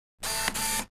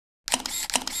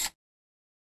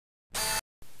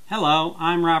Hello,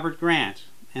 I'm Robert Grant,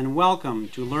 and welcome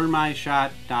to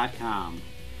LearnMyShot.com.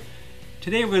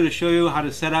 Today we're going to show you how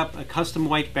to set up a custom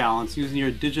white balance using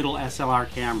your digital SLR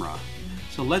camera.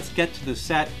 So let's get to the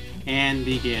set and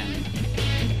begin.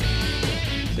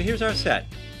 So here's our set.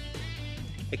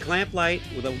 A clamp light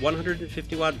with a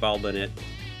 150 watt bulb in it,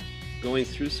 going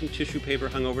through some tissue paper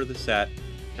hung over the set,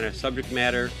 and our subject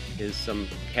matter is some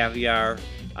caviar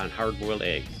on hard-boiled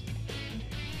eggs.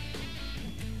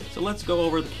 So let's go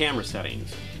over the camera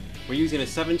settings. We're using a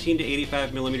 17 to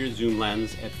 85 millimeter zoom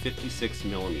lens at 56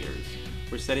 millimeters.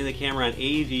 We're setting the camera on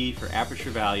AV for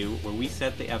aperture value, where we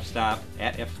set the f-stop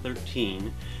at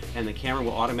f13, and the camera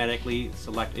will automatically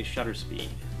select a shutter speed.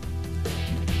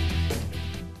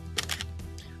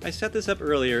 I set this up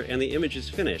earlier and the image is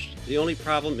finished. The only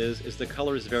problem is the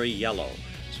color is very yellow.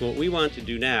 So what we want to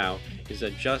do now is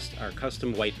adjust our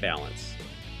custom white balance.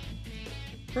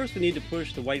 First we need to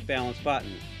push the white balance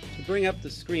button to bring up the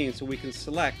screen so we can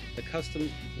select the custom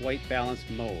white balance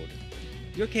mode.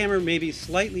 Your camera may be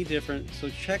slightly different, so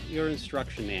check your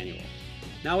instruction manual.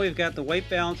 Now we've got the white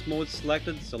balance mode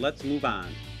selected, so let's move on.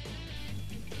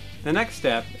 The next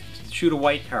step is to shoot a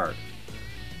white card.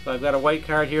 So I've got a white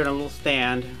card here in a little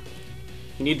stand.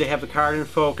 You need to have the card in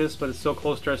focus, but it's so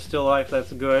close to our still life,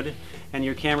 that's good. And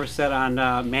your camera's set on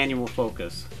manual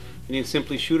focus. You need to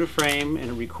simply shoot a frame and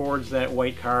it records that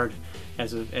white card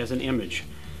as an image.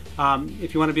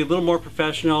 If you want to be a little more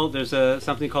professional, there's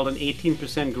something called an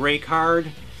 18% gray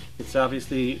card. It's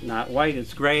obviously not white,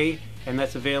 it's gray, and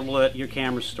that's available at your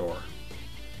camera store.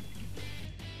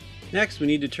 Next, we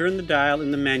need to turn the dial in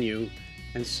the menu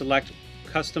and select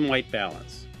Custom White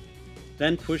Balance.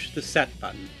 Then push the Set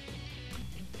button.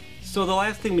 So the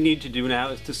last thing we need to do now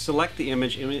is to select the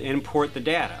image and import the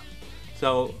data.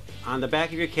 So on the back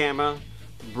of your camera,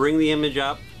 bring the image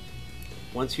up.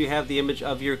 Once you have the image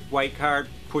of your white card,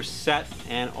 push Set,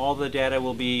 and all the data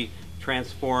will be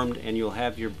transformed and you'll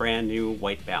have your brand new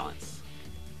white balance.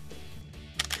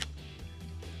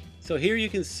 So here you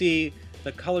can see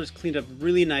the colors cleaned up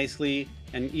really nicely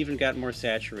and even got more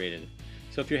saturated.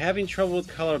 So if you're having trouble with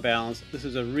color balance, this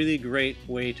is a really great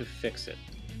way to fix it.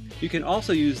 You can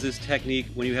also use this technique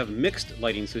when you have mixed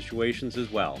lighting situations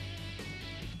as well.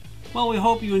 Well, we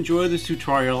hope you enjoyed this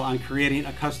tutorial on creating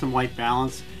a custom white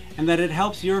balance and that it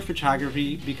helps your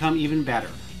photography become even better.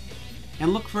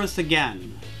 And look for us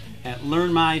again at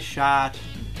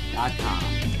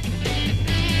LearnMyShot.com.